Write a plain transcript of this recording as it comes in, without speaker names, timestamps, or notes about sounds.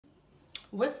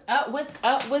What's up? What's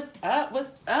up? What's up?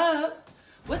 What's up?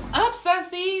 What's up,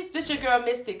 Sunseeds? This your girl,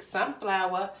 Mystic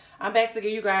Sunflower. I'm back to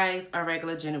give you guys a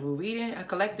regular general reading, a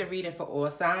collective reading for all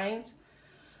signs.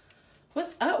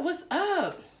 What's up? What's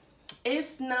up?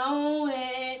 It's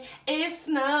snowing. It's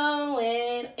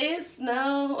snowing. It's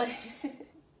snowing.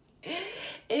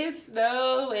 It's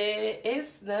snowing.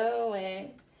 It's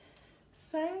snowing.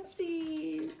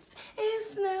 Sunseeds.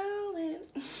 It's snowing.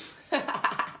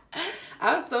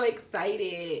 I'm so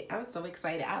excited. I'm so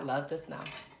excited. I love the snow.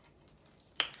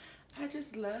 I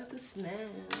just love the snow.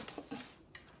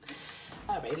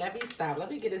 All right, let me stop.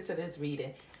 Let me get into this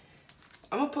reading.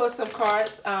 I'm going to pull some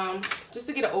cards just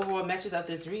to get an overall message of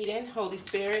this reading. Holy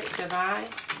Spirit, Divine,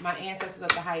 my ancestors of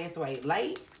the highest white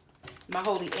light, my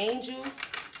holy angels,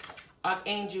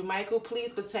 Archangel Michael,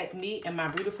 please protect me and my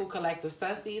beautiful collective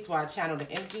sunseeds while I channel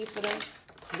the energies for them.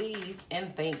 Please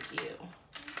and thank you.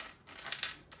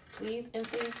 Please and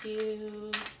thank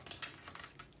you.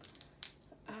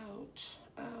 Ouch,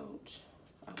 ouch,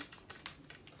 ouch.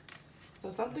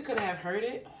 So something could have hurt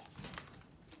it.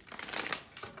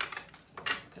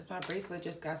 Because my bracelet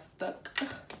just got stuck.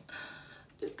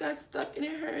 Just got stuck and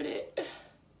it hurt it.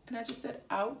 And I just said,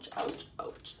 ouch, ouch,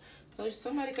 ouch. So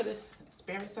somebody could have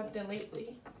experienced something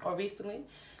lately or recently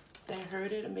that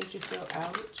hurt it and made you feel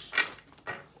ouch.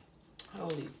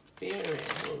 Holy Spirit,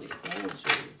 holy angels.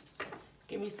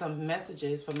 Give me some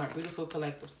messages for my beautiful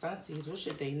collective sunseeds. What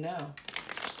should they know?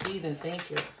 Please and thank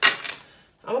you.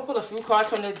 I'm going to pull a few cards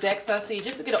from this deck, sunseed,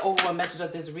 just to get an overall message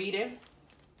of this reading.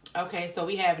 Okay, so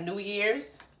we have New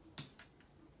Year's.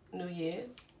 New Year's.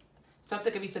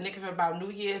 Something could be significant about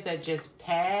New Year's that just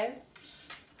passed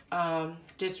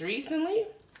just recently.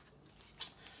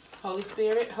 Holy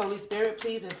Spirit,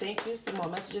 please and thank you. Some more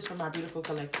messages from my beautiful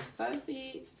collective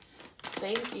sunseeds.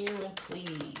 Thank you and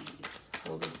please.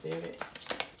 Holy Spirit.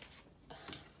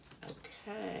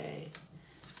 Okay.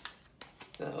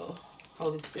 So,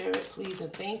 Holy Spirit, please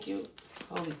and thank you.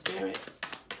 Holy Spirit,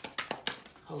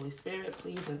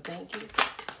 please and thank you.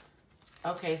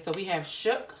 Okay, so we have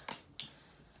shook.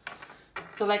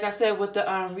 So like I said with the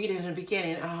reading in the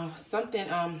beginning,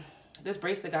 this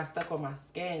bracelet got stuck on my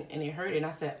skin and it hurt, and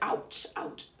I said, ouch,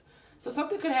 ouch. So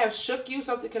something could have shook you,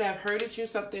 something could have hurted you,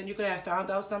 something you could have found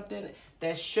out something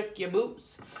that shook your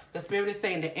boots. The Spirit is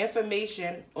saying the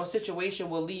information or situation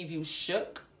will leave you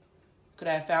shook. Could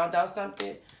have found out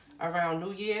something around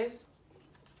New Year's.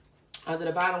 Under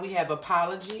the bottom, we have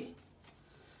apology.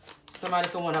 Somebody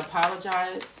could want to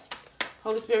apologize.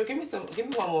 Holy Spirit, give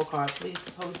me one more card, please.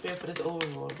 Holy Spirit, for this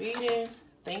overall reading.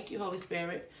 Thank you, Holy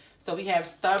Spirit. So we have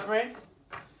stubborn.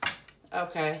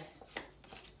 Okay.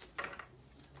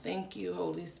 Thank you,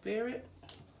 Holy Spirit.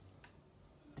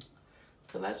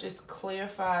 So let's just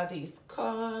clarify these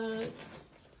cards.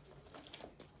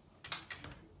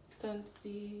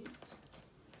 Sunseeds.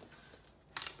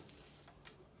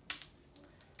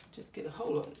 Just get a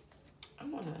hold of.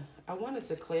 I wanted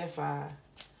to clarify.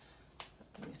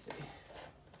 Let me see.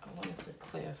 I wanted to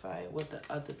clarify it with the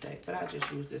other deck, but I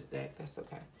just use this deck. That's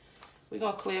okay. We're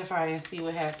gonna clarify and see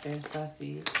what happens,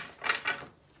 Sunseeds.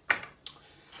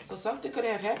 So something could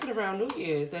have happened around New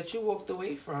Year's that you walked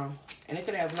away from, and it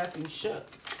could have left you shook.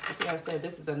 You could have said,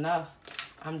 this is enough.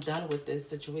 I'm done with this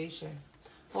situation.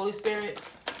 Holy Spirit,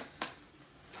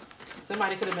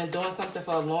 somebody could have been doing something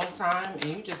for a long time, and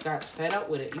you just got fed up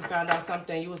with it. You found out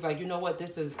something, you was like, you know what,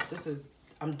 this is,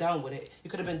 I'm done with it. You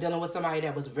could have been dealing with somebody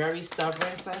that was very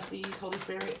stubborn, Sunseeds. Holy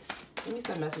Spirit, give me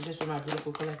some messages from my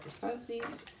beautiful collective Sunseeds.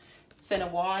 Ten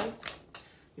of Wands.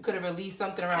 You could have released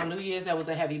something around New Year's that was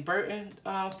a heavy burden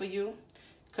for you.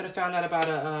 Could have found out about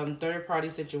a third-party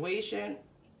situation.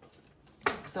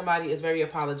 Somebody is very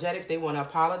apologetic. They want to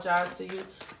apologize to you.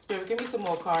 Spirit, give me some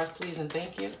more cards, please, and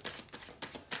thank you.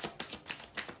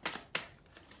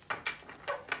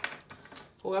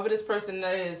 Whoever this person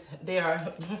is, they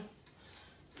are...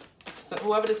 So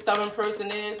whoever this stubborn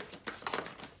person is,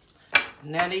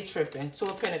 now they tripping. Two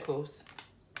of Pentacles.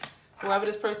 Whoever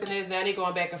this person is, now they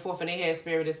going back and forth in their head.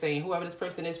 Spirit is saying, whoever this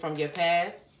person is from your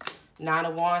past, Nine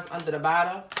of Wands under the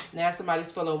bottom. Now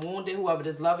somebody's feeling wounded, whoever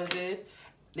this lovers is.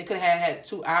 They could have had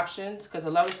two options, because the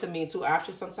lovers could mean two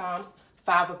options sometimes.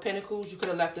 Five of Pentacles, you could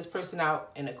have left this person out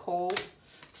in the cold.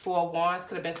 Four of Wands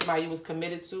could have been somebody you was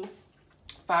committed to.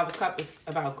 Five of Cups is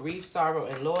about grief, sorrow,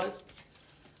 and loss.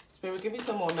 Spirit, give me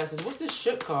some more messages. What's this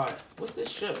shook card? What's this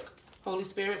shook? Holy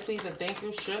Spirit, please and thank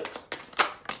you, shook.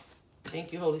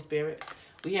 Thank you, Holy Spirit.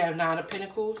 We have Nine of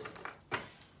Pentacles.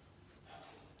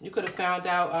 You could have found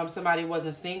out somebody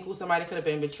wasn't single. Somebody could have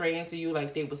been betraying to you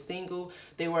like they were single.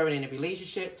 They weren't in a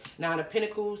relationship. Nine of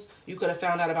Pentacles. You could have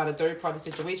found out about a third-party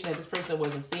situation that this person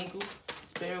wasn't single.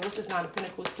 Spirit, what's this Nine of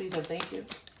Pentacles, please and thank you?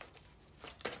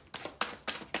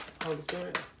 Holy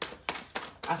Spirit.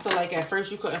 I feel like at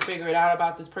first you couldn't figure it out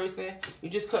about this person. You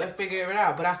just couldn't figure it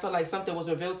out. But I feel like something was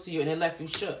revealed to you and it left you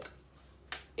shook.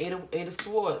 Eight of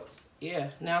Swords. Yeah.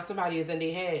 Now somebody is in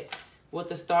their head. With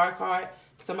the Star card,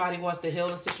 somebody wants to heal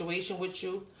the situation with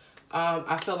you.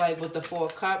 I feel like with the Four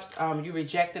of Cups, you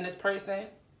rejecting this person.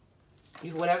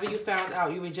 Whatever you found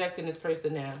out, you rejecting this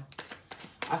person now.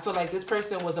 I feel like this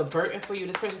person was a burden for you.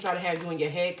 This person tried to have you in your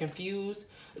head confused,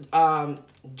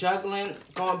 juggling,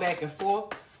 going back and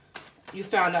forth. You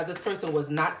found out this person was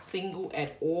not single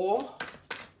at all.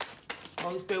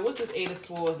 Holy Spirit, what's this Eight of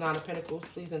Swords, Nine of Pentacles,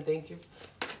 please and thank you?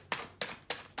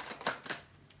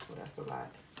 Oh, that's a lot.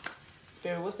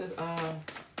 Spirit, what's this?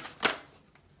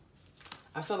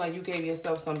 I feel like you gave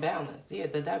yourself some balance. Yeah,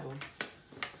 the Devil.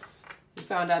 You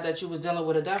found out that you was dealing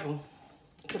with a devil.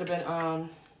 Could have been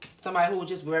somebody who was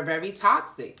just very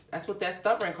toxic. That's what that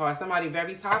Stubborn card. Somebody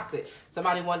very toxic.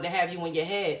 Somebody wanted to have you in your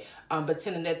head,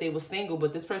 pretending that they were single,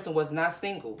 but this person was not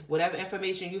single. Whatever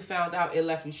information you found out, it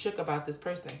left you shook about this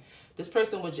person. This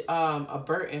person was a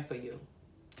burden for you.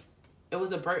 It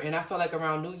was a burden. I feel like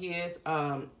around New Year's,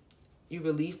 you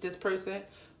released this person.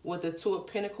 With the Two of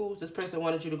Pentacles, this person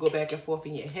wanted you to go back and forth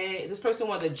in your head. This person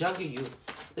wanted to juggle you.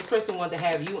 This person wanted to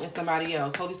have you and somebody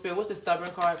else. Holy Spirit, what's the Stubborn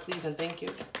card, please and thank you?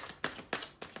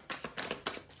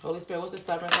 Holy Spirit, what's the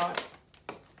Stubborn card?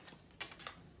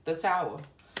 The Tower.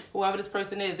 Whoever this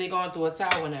person is, they're going through a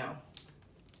tower now.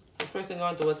 This person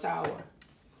going through a tower.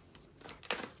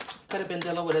 Could have been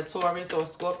dealing with a Taurus or a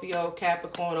Scorpio,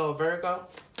 Capricorn or a Virgo.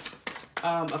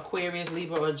 Aquarius,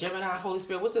 Libra, or Gemini. Holy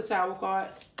Spirit, what's the Tower card?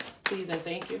 Please and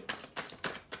thank you.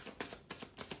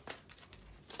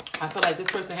 I feel like this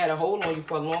person had a hold on you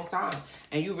for a long time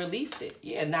and you released it.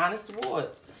 Yeah, Nine of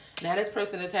Swords. Now this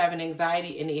person is having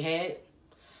anxiety in their head.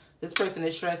 This person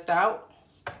is stressed out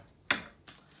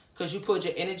because you put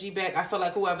your energy back. I feel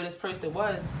like whoever this person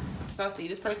was, Sunseed,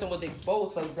 this person was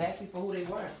exposed for exactly for who they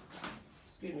were.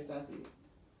 Excuse me, Sunseed.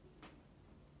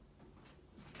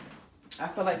 I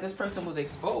feel like this person was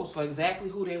exposed for exactly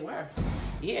who they were.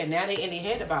 Yeah, now they in their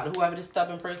head about it, whoever this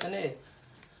stubborn person is.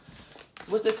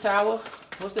 What's the Tower?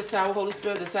 What's the Tower, Holy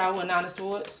Spirit? The Tower and Nine of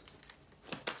Swords?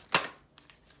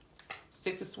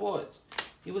 Six of Swords.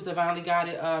 You was divinely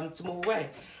guided to move away.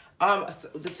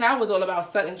 The Tower was all about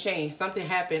sudden change. Something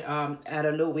happened out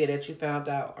of nowhere that you found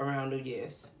out around New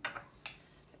Year's.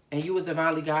 And you was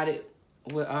divinely guided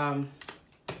with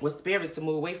spirit to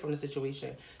move away from the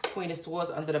situation. Queen of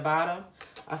Swords under the bottom.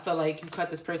 I feel like you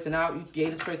cut this person out. You gave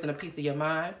this person a piece of your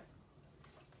mind.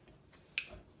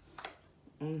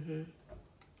 The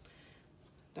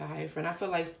Hierophant. I feel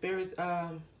like spirit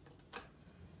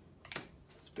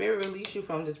released you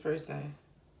from this person.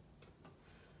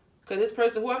 Because this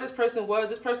person, whoever this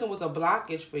person was a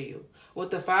blockage for you.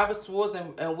 With the Five of Swords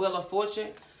and Wheel of Fortune,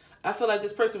 I feel like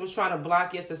this person was trying to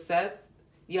block your success,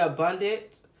 your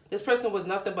abundance. This person was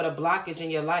nothing but a blockage in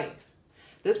your life.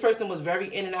 This person was very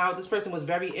in and out. This person was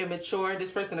very immature. This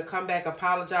person to come back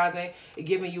apologizing,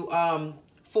 giving you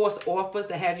forced offers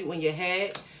to have you in your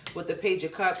head with the Page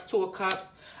of Cups, Two of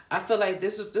Cups. I feel like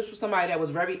this was somebody that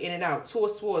was very in and out. Two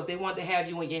of Swords, they wanted to have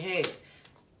you in your head.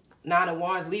 Nine of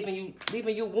Wands, leaving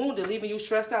you wounded, leaving you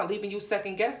stressed out, leaving you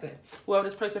second guessing. Whoever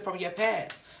this person from your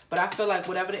past. But I feel like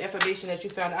whatever the information that you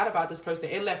found out about this person,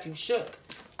 it left you shook.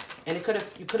 And you could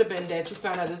have been that you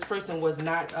found out this person was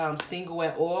not single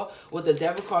at all. With the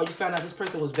Devil card, you found out this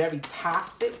person was very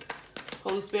toxic.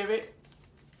 Holy Spirit.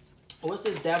 What's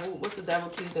this Devil? What's the Devil,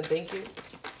 please and thank you?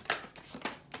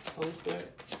 Holy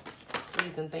Spirit.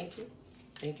 Please and thank you.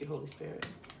 Thank you, Holy Spirit.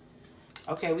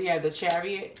 Okay, we have the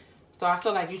Chariot. So I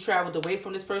feel like you traveled away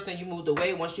from this person. You moved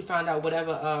away once you found out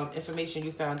whatever information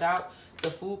you found out. The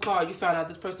Fool card, you found out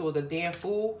this person was a damn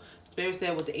fool. Spirit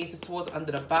said with the Ace of Swords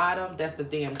under the bottom, that's the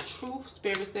damn truth.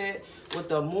 Spirit said with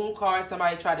the Moon card,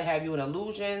 somebody tried to have you in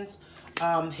illusions,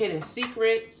 hidden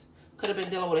secrets. Could have been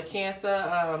dealing with a Cancer,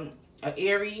 an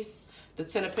Aries. The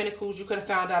Ten of Pentacles, you could have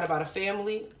found out about a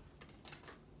family.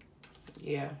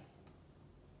 Yeah.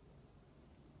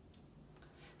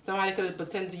 Somebody could have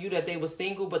pretended to you that they were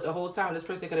single, but the whole time this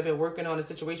person could have been working on a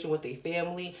situation with their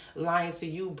family, lying to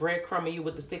you, breadcrumbing you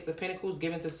with the Six of Pentacles,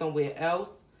 giving to somewhere else.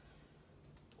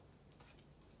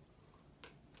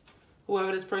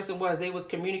 Whoever this person was, they was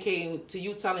communicating to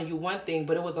you, telling you one thing,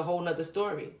 but it was a whole nother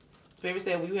story. Spirit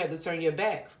said, well, you had to turn your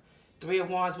back. Three of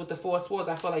Wands with the Four of Swords,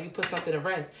 I feel like you put something to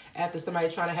rest after somebody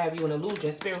trying to have you in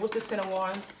illusion. Spirit, what's the Ten of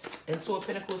Wands and Two of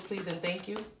Pentacles, please and thank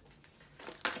you?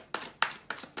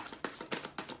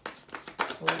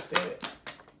 Holy Spirit.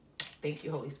 Thank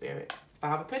you, Holy Spirit.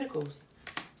 Five of Pentacles.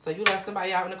 So you left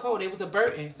somebody out in the cold. It was a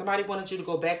burden. Somebody wanted you to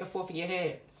go back and forth in your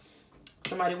head.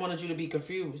 Somebody wanted you to be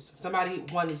confused. Somebody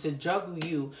wanted to juggle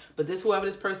you. But whoever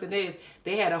this person is,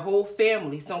 they had a whole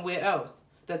family somewhere else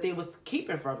that they was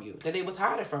keeping from you, that they was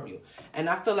hiding from you. And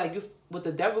I feel like with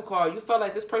the Devil card, you felt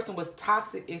like this person was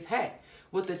toxic as heck.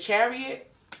 With the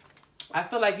Chariot, I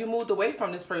feel like you moved away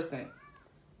from this person.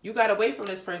 You got away from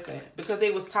this person because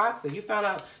they was toxic. You found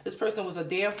out this person was a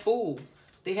damn fool.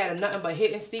 They had nothing but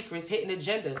hidden secrets, hidden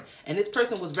agendas. And this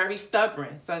person was very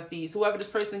stubborn, Sunseeds. Whoever this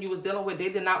person you was dealing with, they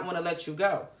did not want to let you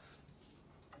go.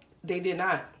 They did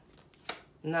not.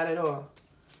 Not at all.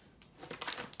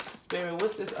 Spirit,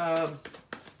 what's this?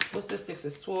 What's this Six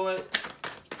of Swords?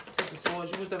 Six of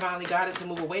Swords. You was divinely guided to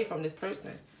move away from this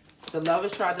person. The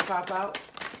Lovers tried to pop out.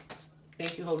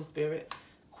 Thank you, Holy Spirit.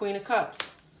 Queen of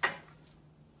Cups.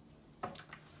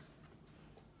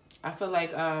 I feel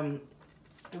like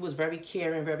it was very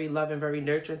caring, very loving, very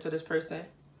nurturing to this person.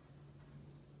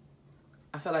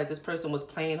 I feel like this person was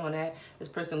playing on that. This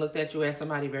person looked at you as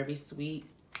somebody very sweet,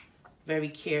 very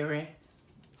caring.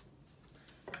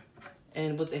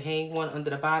 And with the Hanged One under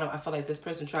the bottom, I feel like this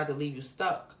person tried to leave you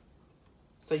stuck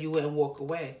so you wouldn't walk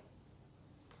away.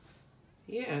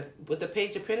 Yeah, with the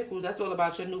Page of Pentacles, that's all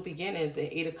about your new beginnings and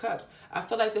Eight of Cups. I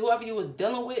feel like whoever you was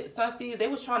dealing with, Sunseed, they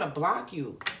was trying to block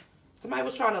you. Somebody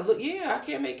was trying to look. Yeah, I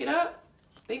can't make it up.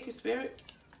 Thank you, Spirit.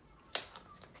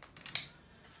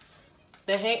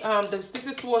 The Six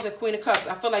of Swords and Queen of Cups.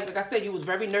 I feel like I said, you was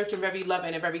very nurturing, very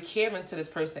loving, and very caring to this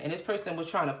person. And this person was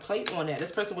trying to play on that.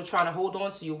 This person was trying to hold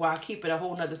on to you while keeping a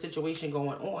whole nother situation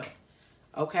going on.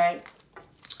 Okay?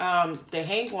 The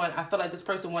Hanged One, I feel like this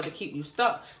person wanted to keep you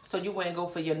stuck so you wouldn't go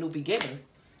for your new beginnings.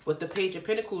 With the Page of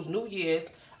Pentacles, New Year's,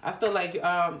 I feel like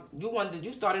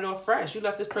you started off fresh. You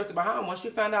left this person behind. Once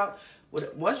you found out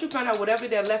whatever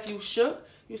that left you shook,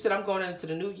 you said, I'm going into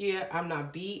the new year. I'm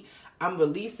not beat. I'm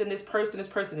releasing this person. This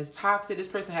person is toxic. This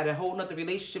person had a whole nother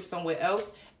relationship somewhere else.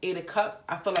 Eight of Cups.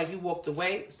 I feel like you walked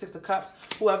away. Six of Cups.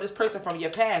 Whoever this person from your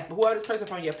past. But whoever this person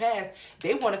from your past,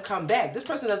 they want to come back. This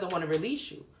person doesn't want to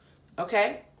release you.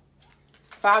 Okay?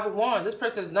 Five of Wands. This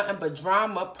person is nothing but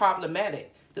drama,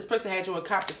 problematic. This person had you in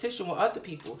competition with other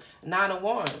people. Nine of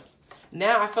Wands.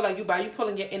 Now I feel like by you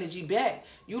pulling your energy back,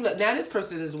 now this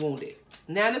person is wounded.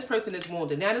 Now this person is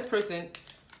wounded. Now this person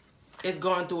is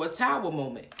going through a tower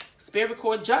moment. Spirit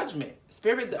Court Judgment.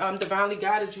 Spirit divinely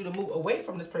guided you to move away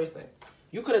from this person.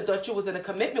 You could have thought you was in a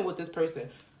commitment with this person.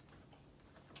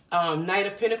 Knight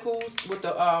of Pentacles with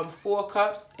the Four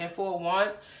Cups and Four of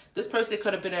Wands. This person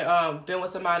could have been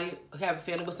with somebody, have a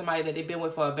family with somebody that they've been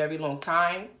with for a very long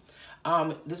time.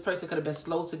 This person could have been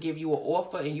slow to give you an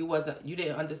offer, and you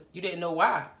didn't know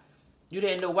why. You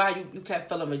didn't know why you kept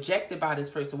feeling rejected by this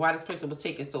person. Why this person was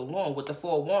taking so long. With the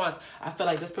Four of Wands, I feel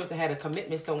like this person had a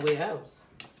commitment somewhere else,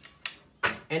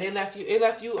 and it left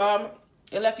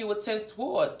you with 10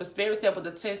 swords. But Spirit said with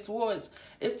the 10 swords,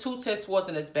 it's 2 10 swords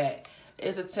in its back.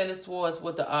 It's a 10 of swords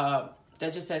with the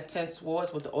that just has 10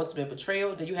 swords with the ultimate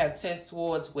betrayal. Then you have 10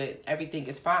 swords with everything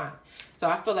is fine. So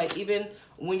I feel like even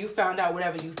when you found out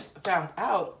whatever you found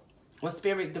out, when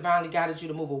Spirit divinely guided you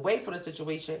to move away from the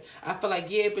situation, I feel like,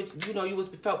 yeah, but you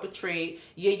felt betrayed.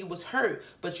 Yeah, you was hurt,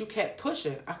 but you kept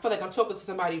pushing. I feel like I'm talking to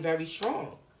somebody very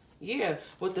strong. Yeah,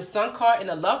 with the Sun card and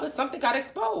the Lovers, something got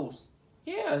exposed.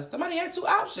 Yeah, somebody had 2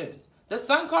 options. The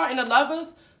Sun card and the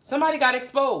Lovers, somebody got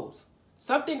exposed.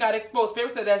 Something got exposed.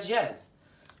 Spirit said that's yes.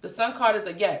 The Sun card is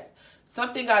a yes.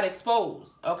 Something got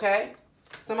exposed, okay?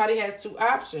 Somebody had 2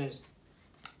 options.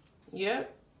 Yeah.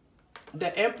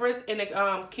 The Empress and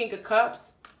the King of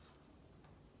Cups.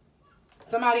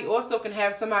 Somebody also can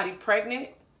have somebody pregnant.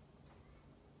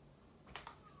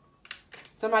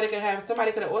 Somebody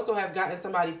could also have gotten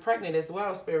somebody pregnant as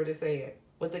well, Spirit is saying.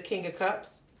 With the King of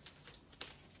Cups.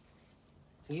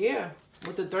 Yeah.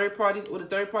 With the third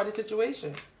party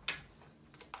situation.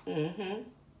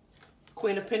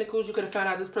 Queen of Pentacles, you could have found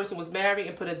out this person was married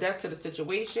and put a death to the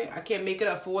situation. I can't make it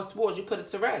up. 4 swords, you put it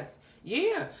to rest.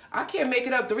 Yeah, I can't make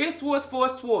it up. 3 of Swords, 4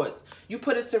 swords. You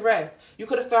put it to rest. You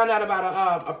could have found out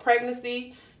about a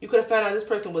pregnancy. You could have found out this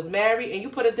person was married, and you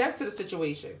put a death to the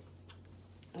situation.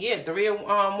 Yeah, 3 of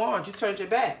Wands. You turned your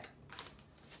back.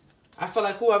 I feel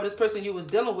like whoever this person you was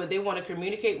dealing with, they want to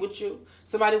communicate with you.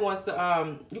 Somebody wants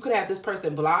to. You could have this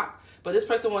person blocked, but this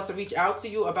person wants to reach out to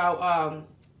you about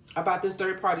this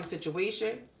third-party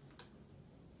situation.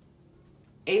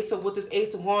 With this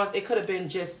Ace of Wands, it could have been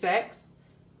just sex.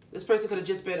 This person could have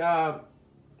just been,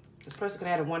 this person could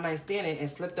have had a one-night stand and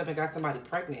slipped up and got somebody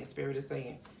pregnant, Spirit is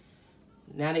saying.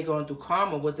 Now they're going through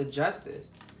karma with the Justice.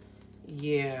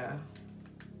 Yeah.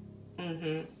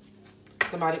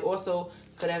 Somebody also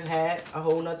could have had a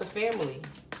whole nother family.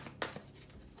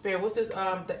 Spirit, what's this?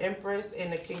 The Empress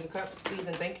and the King of Cups, please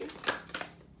and thank you.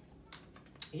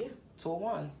 Yeah, 2 of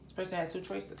Wands. This person had 2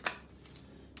 choices.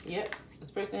 Yep,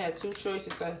 this person had 2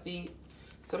 choices, Sunseed.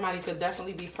 Somebody could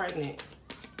definitely be pregnant.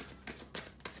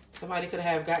 Somebody could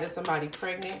have gotten somebody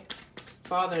pregnant,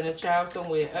 fathering a child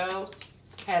somewhere else,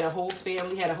 had a whole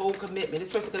family, had a whole commitment.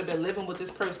 This person could have been living with this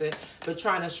person, but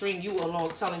trying to string you along,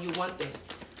 telling you one thing.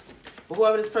 But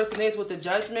whoever this person is with the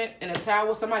Judgment and the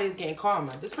Tower, somebody is getting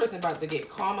karma. This person about to get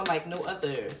karma like no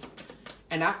other.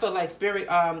 And I feel like Spirit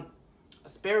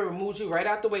removed you right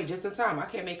out the way just in time. I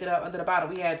can't make it up under the bottom.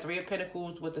 We had 3 of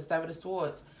Pentacles with the 7 of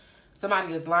Swords.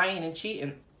 Somebody is lying and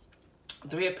cheating.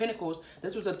 3 of Pentacles.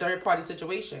 This was a third-party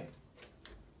situation.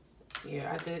 Yeah,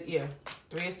 I did. Yeah.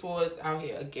 3 of Swords out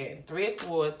here again. 3 of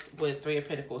Swords with 3 of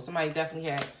Pentacles. Somebody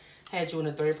definitely had you in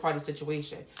a third-party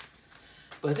situation.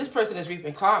 But this person is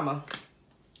reaping karma.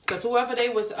 Because whoever they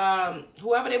was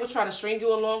trying to string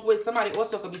you along with, somebody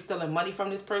also could be stealing money from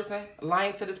this person,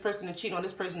 lying to this person, and cheating on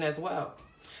this person as well.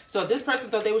 So if this person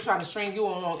thought they were trying to string you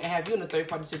along and have you in a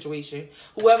third-party situation,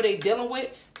 whoever they dealing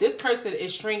with, this person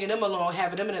is stringing them along,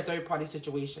 having them in a third-party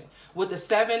situation. With the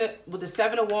 7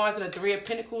 of Wands and the 3 of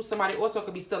Pentacles, somebody also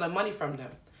could be stealing money from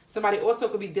them. Somebody also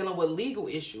could be dealing with legal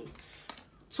issues.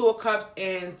 2 of Cups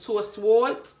and 2 of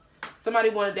Swords. Somebody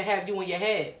wanted to have you in your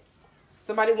head.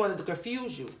 Somebody wanted to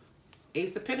confuse you.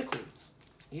 Ace of Pentacles.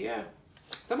 Yeah.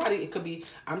 Somebody, it could be,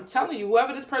 I'm telling you,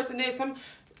 whoever this person is,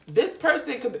 this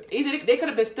person could be, either they could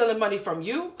have been stealing money from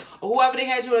you, or whoever they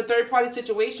had you in a third-party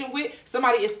situation with,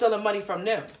 somebody is stealing money from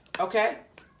them. Okay?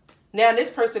 Now this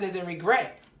person is in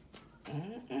regret.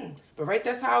 But right,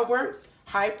 that's how it works.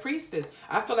 High Priestess.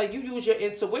 I feel like you use your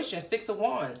intuition. 6 of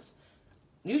Wands.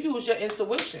 You use your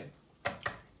intuition.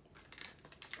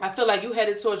 I feel like you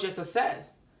headed towards your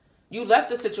success. You left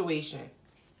the situation.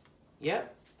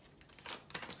 Yep.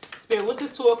 Spirit, what's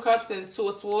this 2 of Cups and 2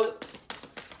 of Swords?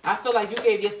 I feel like you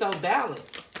gave yourself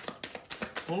balance.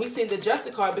 When we seen the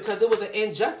Justice card, because there was an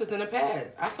injustice in the past.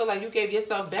 I feel like you gave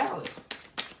yourself balance.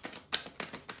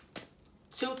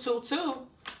 222.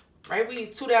 Right? We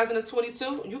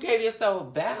 2022. You gave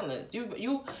yourself balance.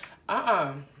 You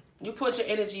put your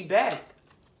energy back.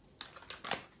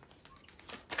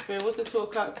 Spirit, what's the 2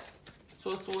 of Cups? 2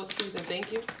 of Swords, please and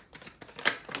thank you.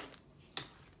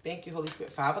 Thank you, Holy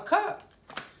Spirit. 5 of Cups.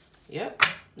 Yep.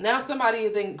 Now somebody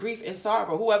is in grief and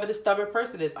sorrow. Whoever this stubborn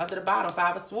person is, under the bottom,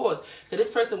 5 of Swords. Because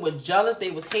this person was jealous.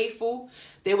 They was hateful.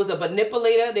 They was a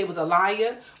manipulator. They was a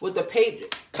liar. With the page,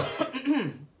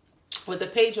 with the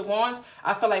Page of Wands,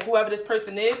 I feel like whoever this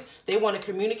person is, they want to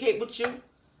communicate with you.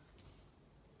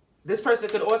 This person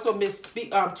could also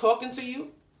misspeak, talking to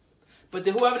you. But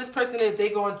whoever this person is, they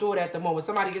going through it at the moment.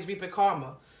 Somebody is reaping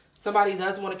karma. Somebody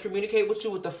does want to communicate with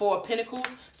you with the 4 of Pentacles.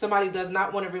 Somebody does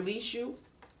not want to release you.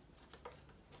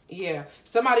 Yeah.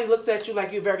 Somebody looks at you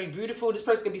like you're very beautiful. This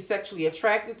person could be sexually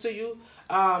attracted to you.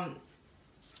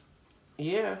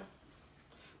 Yeah.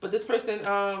 But this person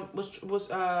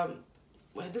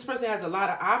this person has a lot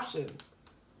of options.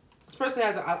 This person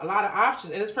has a lot of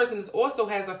options. And this person also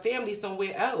has a family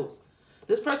somewhere else.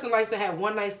 This person likes to have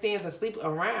one-night stands and sleep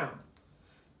around.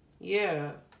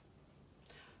 Yeah.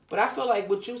 But I feel like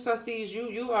with you, Sunseeds,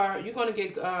 you're gonna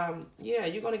get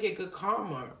you're gonna get good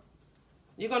karma.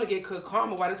 You're gonna get good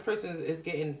karma while this person is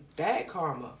getting bad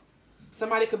karma.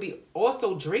 Somebody could be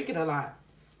also drinking a lot.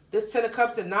 This 10 of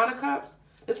Cups and 9 of Cups,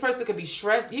 this person could be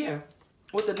stressed. Yeah.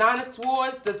 With the 9 of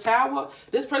Swords, the Tower,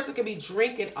 this person could be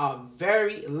drinking a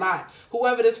very lot.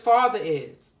 Whoever this father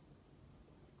is.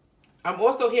 I'm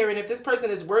also hearing if this person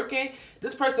is working,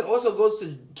 this person also goes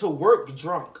to work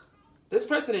drunk. This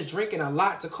person is drinking a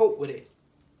lot to cope with it.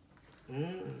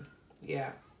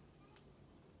 Yeah.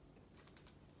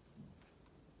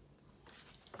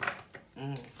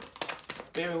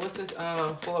 Spirit, what's this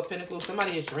 4 of Pentacles?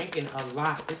 Somebody is drinking a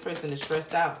lot. This person is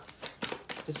stressed out.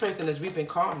 This person is reaping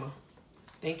karma.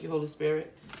 Thank you, Holy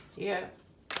Spirit. Yeah.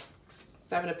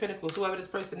 7 of Pentacles. Whoever this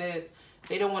person is,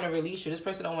 they don't want to release you. This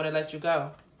person don't want to let you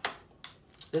go.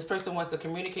 This person wants to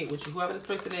communicate with you. Whoever this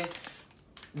person is,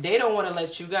 they don't want to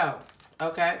let you go.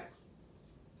 Okay?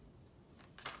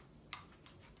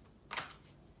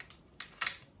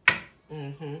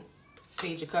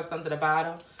 Page of Cups under the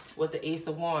bottom with the Ace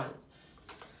of Wands.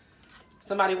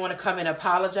 Somebody want to come and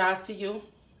apologize to you.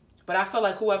 But I feel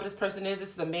like whoever this person is, this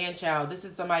is a man-child. This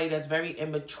is somebody that's very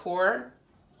immature.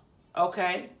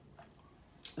 Okay?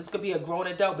 This could be a grown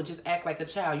adult, but just act like a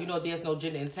child. You know, there's no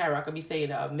gender in tarot. I could be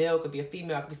saying a male, could be a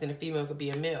female. I could be saying a female, could be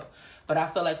a male. But I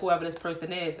feel like whoever this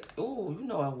person is, ooh, you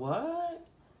know what?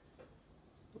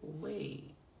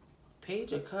 Wait.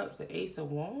 Page of Cups and Ace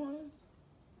of Wands?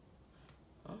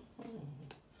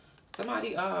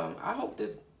 Somebody, I hope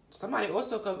this, Somebody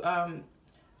also could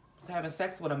having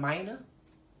sex with a minor.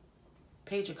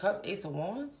 Page of Cups, Ace of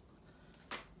Wands.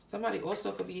 Somebody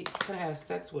also could have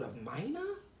sex with a minor.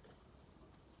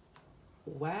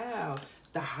 Wow.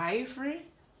 The Hierophant.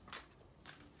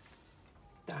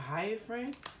 The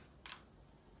Hierophant.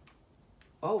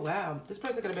 Oh, wow. This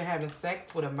person could have been having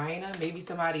sex with a minor. Maybe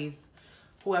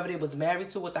whoever they was married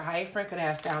to with the Hierophant could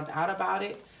have found out about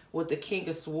it with the King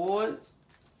of Swords.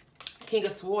 King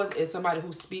of Swords is somebody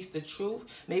who speaks the truth.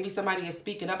 Maybe somebody is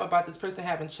speaking up about this person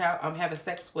having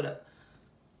sex with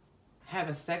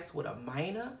a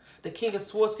minor. The King of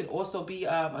Swords can also be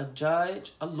a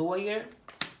judge, a lawyer.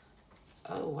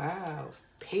 Oh, wow.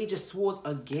 Page of Swords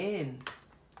again.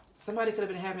 Somebody could have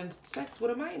been having sex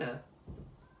with a minor.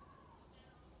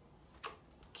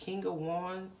 King of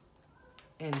Wands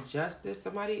and Justice.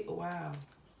 Somebody, wow.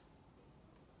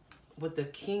 With the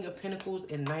King of Pentacles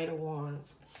and Knight of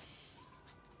Wands.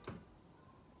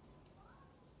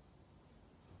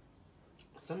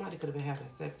 Somebody could have been having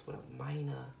sex with a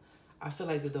minor. I feel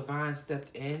like the divine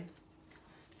stepped in.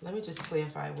 Let me just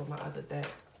clarify with my other deck.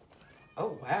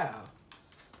 Oh, wow.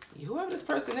 Whoever this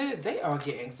person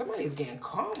is, somebody is getting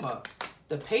karma.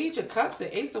 The Page of Cups,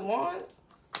 the Ace of Wands.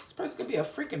 This person could be a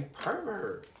freaking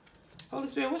pervert. Holy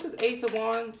Spirit, what's this Ace of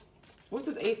Wands? What's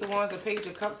this Ace of Wands and Page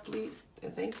of Cups, please?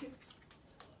 And thank you.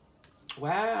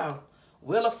 Wow.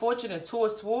 Wheel of Fortune and Two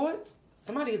of Swords.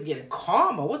 Somebody is getting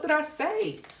karma. What did I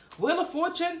say? Wheel of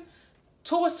Fortune,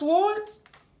 Two of Swords.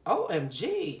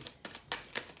 OMG.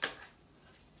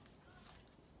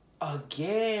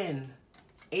 Again.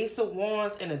 Ace of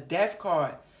Wands and a Death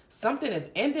card. Something is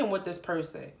ending with this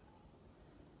person.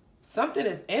 Something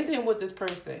is ending with this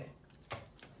person.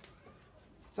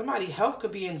 Somebody's health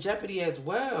could be in jeopardy as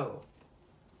well.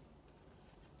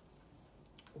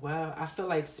 Wow, I feel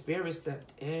like Spirit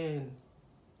stepped in.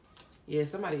 Yeah,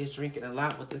 somebody is drinking a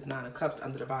lot with this Nine of Cups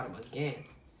under the bottom again.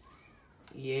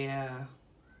 Yeah.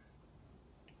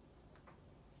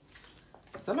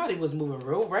 Somebody was moving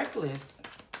real reckless.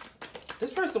 This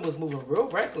person was moving real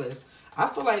reckless. I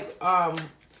feel like,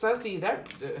 Sunseed,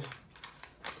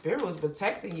 Spirit was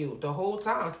protecting you the whole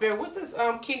time. Spirit, what's this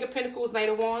King of Pentacles, Knight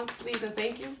of Wands, please and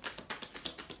thank you?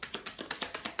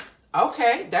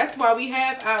 Okay, that's why we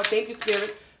have our, thank you,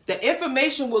 Spirit. The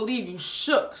information will leave you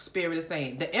shook, Spirit is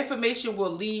saying. The information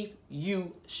will leave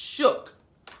you shook.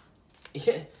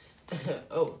 Yeah.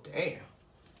 Oh, damn.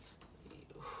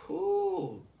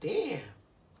 Ooh, damn.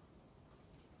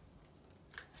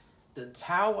 The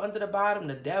Tower under the bottom,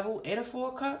 the Devil, and the Four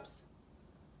of Cups.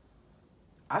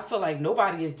 I feel like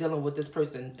nobody is dealing with this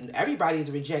person, and everybody is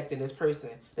rejecting this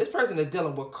person. This person is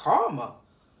dealing with karma.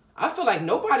 I feel like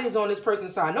nobody is on this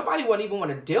person's side. Nobody won't even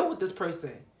want to deal with this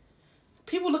person.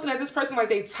 People looking at this person like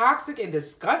they toxic and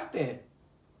disgusting.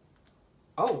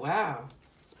 Oh, wow.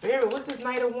 Spirit, what's this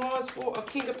Knight of Wands for a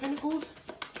King of Pentacles?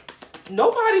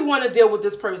 Nobody want to deal with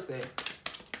this person.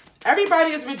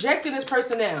 Everybody is rejecting this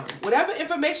person now. Whatever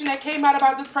information that came out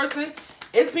about this person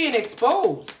is being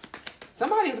exposed.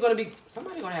 Somebody's going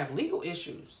to have legal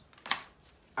issues.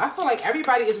 I feel like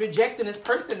everybody is rejecting this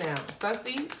person now.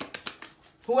 Sunseeds,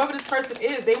 whoever this person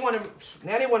is, they want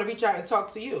to reach out and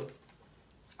talk to you.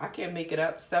 I can't make it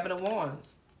up. Seven of Wands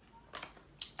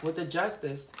with the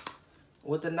Justice,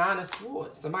 with the Nine of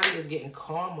Swords. Somebody is getting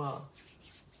karma.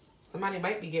 Somebody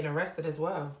might be getting arrested as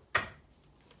well.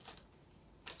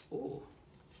 Ooh.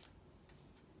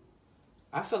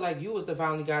 I feel like you was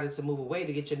divinely guided to move away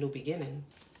to get your new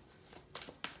beginnings.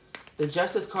 The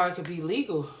Justice card could be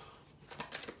legal.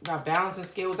 Got balancing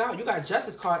scales out. You got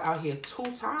Justice card out here 2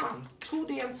 times. 2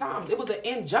 damn times. It was an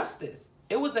injustice.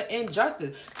 It was an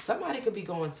injustice. Somebody could be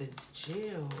going to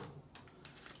jail.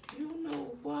 You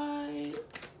know what?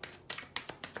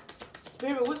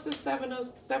 Spirit, what's the seven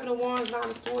of Wands, Nine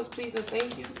of Swords, please and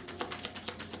thank you?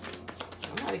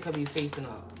 Somebody could be facing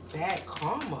a bad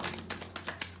karma.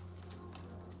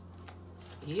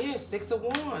 Yeah, Six of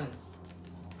Wands.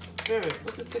 Spirit,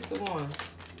 what's the Six of Wands?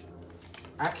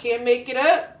 I can't make it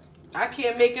up. I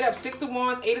can't make it up. Six of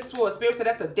Wands, Eight of Swords. Spirit said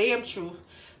that's the damn truth.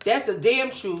 That's the damn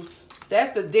truth.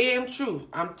 That's the damn truth.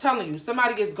 I'm telling you,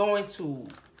 somebody is going to,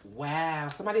 wow,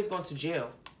 somebody's going to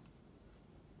jail.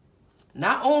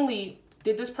 Not only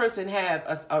did this person have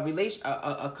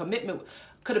a commitment,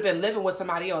 could have been living with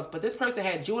somebody else, but this person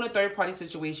had you in a third-party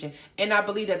situation, and I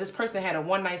believe that this person had a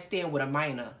one-night stand with a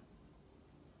minor.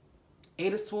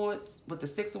 Eight of Swords with the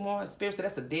Six of Wands. Spirit said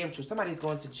that's a damn truth. Somebody's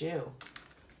going to jail.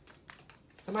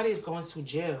 Somebody is going to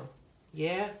jail.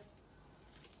 Yeah.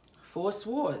 Four of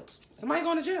Swords. Somebody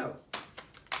going to jail.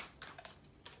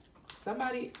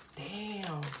 Somebody,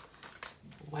 damn.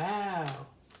 Wow.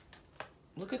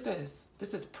 Look at this.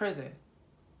 This is prison.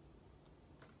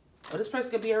 Or this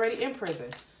person could be already in prison.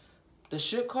 The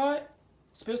shook card,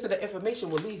 Spirit said the information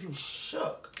will leave you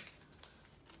shook.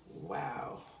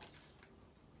 Wow.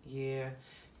 Yeah.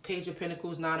 Page of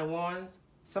Pentacles, 9 of Wands.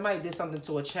 Somebody did something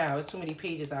to a child. There's too many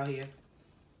pages out here.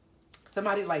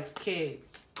 Somebody likes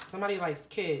kids. Somebody likes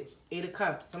kids. 8 of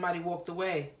Cups. Somebody walked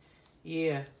away.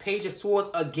 Yeah. Page of Swords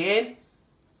again.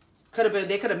 Could have been,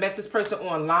 they could have met this person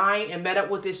online and met up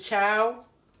with this child.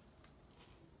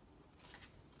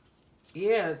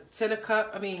 Yeah. 10 of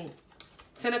Cups.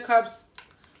 10 of Cups.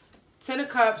 10 of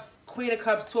Cups. Queen of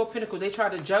Cups. 2 of Pentacles. They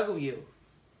tried to juggle you.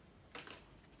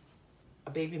 A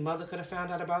baby mother could have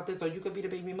found out about this, or you could be the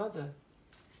baby mother.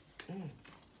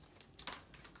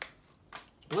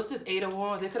 What's this 8 of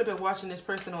Wands? They could have been watching this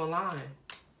person online.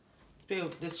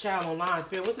 Spirit, this child online.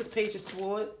 Spirit, what's this Page of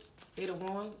Swords? 8 of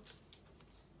Wands?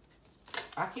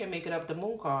 I can't make it up. The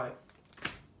Moon card.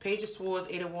 Page of Swords,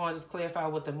 8 of Wands is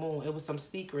clarified with the Moon. It was some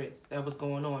secrets that was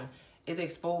going on. It's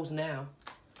exposed now.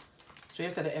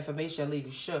 Spirit said the information leave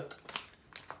you shook.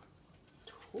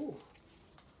 Ooh.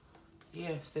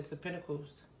 Yeah, 6 of Pentacles.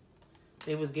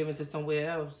 They was given to somewhere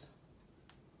else.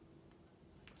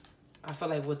 I feel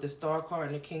like with the Star card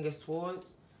and the King of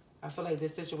Swords, I feel like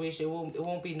this situation, it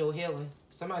won't be no healing.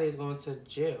 Somebody is going to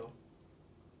jail.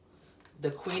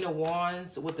 The Queen of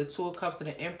Wands with the 2 of Cups and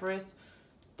the Empress.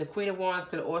 The Queen of Wands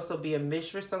could also be a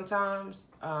mistress sometimes.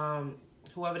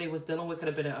 Whoever they was dealing with could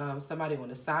have been somebody on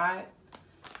the side.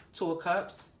 2 of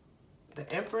Cups. The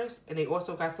Empress. And they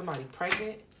also got somebody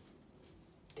pregnant.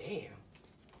 Damn.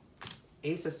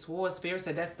 Ace of Swords. Spirit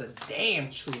said that's the damn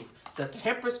truth. The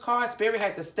Temperance card, Spirit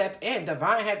had to step in.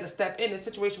 Divine had to step in. The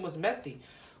situation was messy.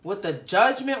 With the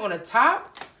Judgment on the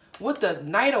top, with the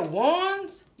Knight of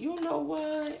Wands, you know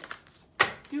what?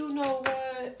 You know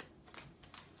what?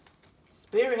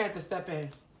 Spirit had to step in.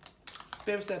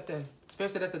 Spirit stepped in.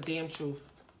 Spirit said that's the damn truth.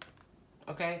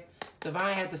 Okay?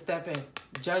 Divine had to step in.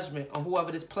 Judgment on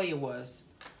whoever this player was.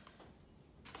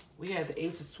 We had the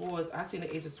Ace of Swords. I seen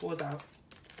the Ace of Swords out.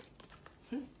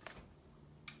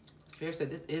 Spirit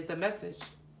said this is the message.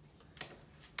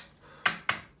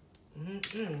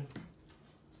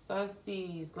 Sun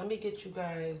sees. Let me get you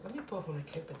guys. Let me pull from the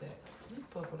Kip of that. Let me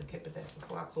pull from the Kip of that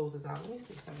before I close this out. Let me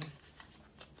see something.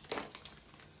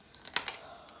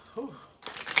 Whew.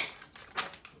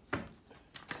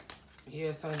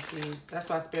 Yeah, Sun sees. That's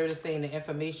why Spirit is saying the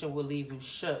information will leave you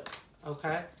shook.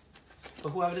 Okay? But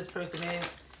whoever this person is,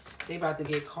 they about to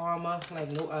get karma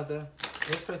like no other.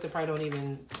 This person probably don't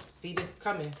even see this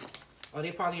coming. Or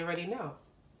they probably already know.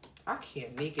 I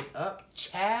can't make it up.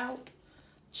 Child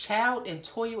in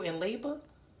toil and labor.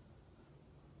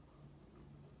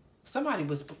 Somebody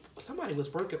was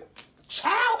working.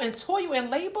 Child in toil and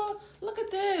labor? Look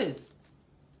at this.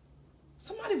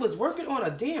 Somebody was working on a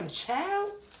damn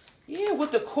child. Yeah,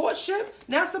 with the courtship.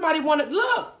 Now somebody wanted,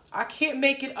 look, I can't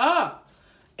make it up.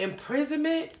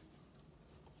 Imprisonment.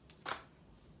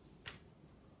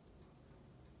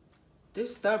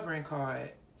 This Stubborn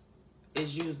card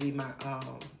is usually my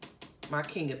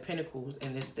King of Pentacles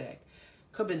in this deck.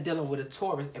 Could have been dealing with a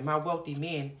Taurus, and my wealthy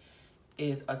man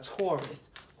is a Taurus.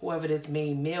 Whoever this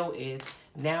main male is,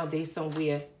 now they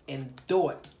somewhere in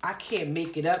thoughts. I can't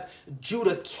make it up.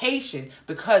 Judication,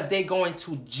 because they're going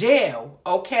to jail,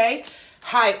 okay?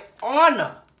 High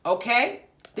honor, okay?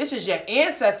 This is your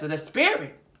ancestor, the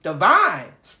Spirit,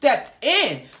 Divine, stepped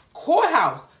in.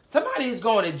 Courthouse, somebody's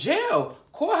going to jail.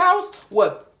 Courthouse,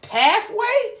 what?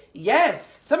 Pathway? Yes.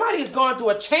 Somebody is going through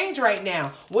a change right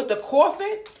now. With the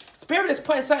coffin, Spirit is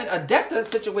putting something, a death to the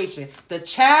situation. The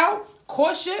child,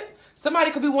 courtship.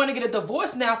 Somebody could be wanting to get a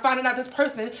divorce now, finding out this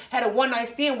person had a one-night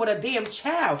stand with a damn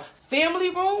child. Family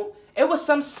room, it was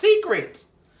some secrets.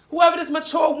 Whoever this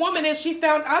mature woman is, she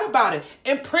found out about it.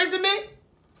 Imprisonment,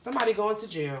 somebody going to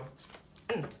jail.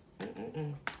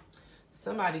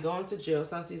 Somebody going to jail.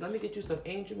 Sunseas, let me get you some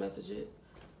angel messages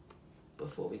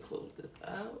before we close this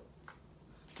out.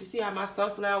 You see how my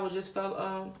sunflower just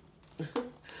fell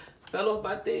fell off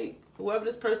my thing? Whoever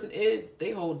this person is, they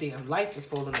whole damn life is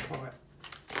falling apart.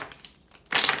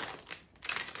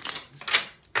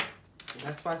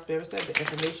 That's why Spirit said the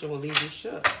information will leave you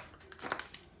shook.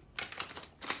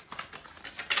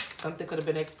 Something could have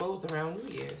been exposed around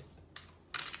New Year's.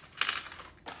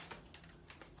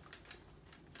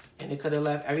 And it could have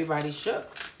left everybody shook.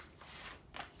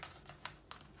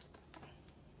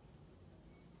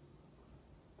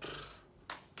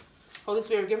 Holy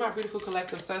Spirit, give my beautiful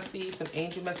collective Sunseed some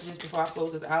angel messages before I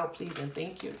close this out, please, and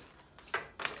thank you.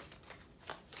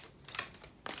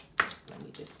 Let me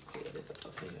just clear this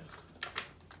up here.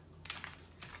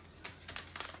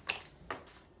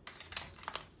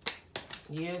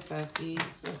 Yes, Sunseed.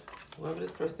 Whoever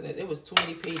this person is, it was too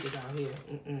many pages out here.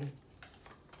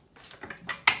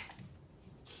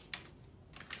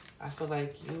 I feel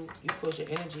like you push your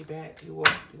energy back. You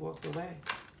walked away.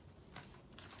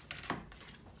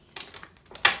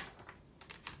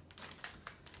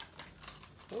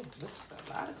 Oh, there's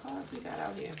a lot of cards we got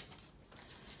out here.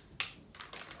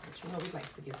 But you know we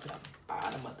like to get to the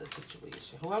bottom of the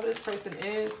situation. Whoever this person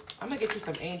is, I'm going to get you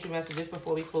some angel messages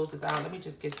before we close this out. Let me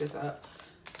just get this up.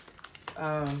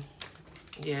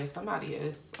 Yeah, somebody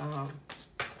is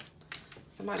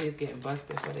getting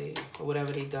busted for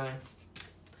whatever they done.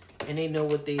 And they know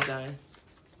what they done.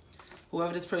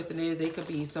 Whoever this person is, they could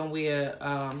be somewhere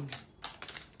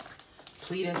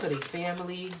pleading to their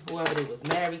family, whoever they was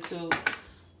married to,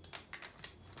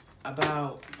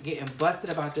 about getting busted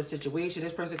about this situation.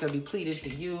 This person could be pleading to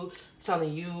you,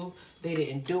 telling you they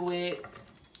didn't do it.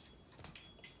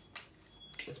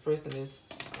 This person is,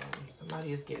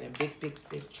 somebody is getting in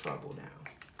big trouble now.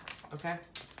 Okay?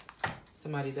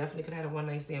 Somebody definitely could have had a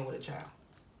one-night stand with a child.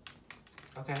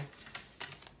 Okay?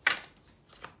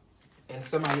 And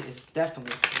somebody is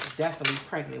definitely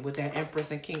pregnant. With that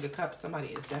Empress and King of Cups, somebody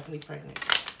is definitely pregnant.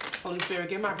 Holy Spirit,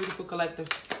 give my beautiful collective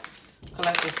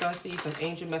Sunseed some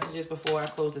angel messages before I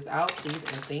close this out, please, and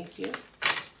thank you.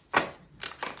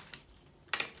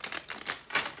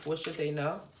 What should they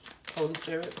know? Holy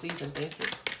Spirit, please, and thank you.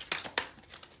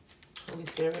 Holy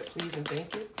Spirit, please, and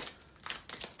thank you.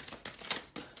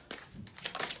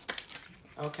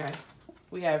 Okay.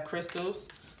 We have crystals.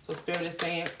 So Spirit is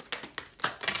saying,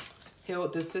 heal,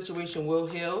 this situation will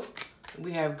heal.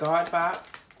 We have God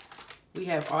box. We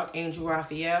have Archangel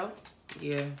Raphael.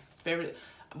 Yeah. Spirit,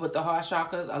 with the heart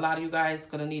chakras, a lot of you guys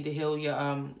going to need to heal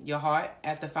your heart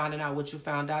after finding out what you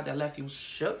found out that left you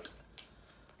shook.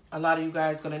 A lot of you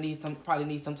guys going to probably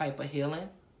need some type of healing.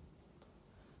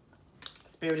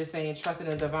 Spirit is saying, trust in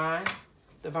the divine.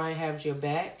 Divine has your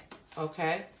back.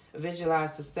 Okay.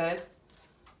 Visualize success.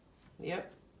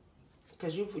 Yep.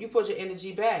 Because you put your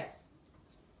energy back.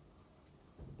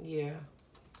 Yeah.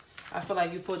 I feel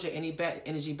like you put your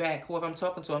energy back. Whoever I'm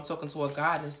talking to a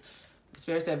goddess.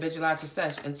 Spirit said visualize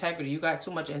success. Integrity. You got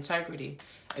too much integrity.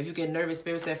 If you get nervous,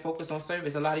 Spirit said focus on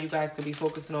service. A lot of you guys could be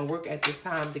focusing on work at this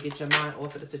time to get your mind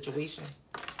off of the situation.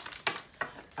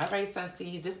 All right,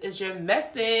 Sunseeds. This is your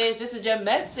message. This is your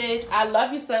message. I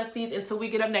love you, Sunseeds. Until we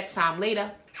get up next time.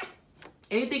 Later.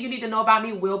 Anything you need to know about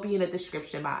me will be in the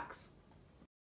description box.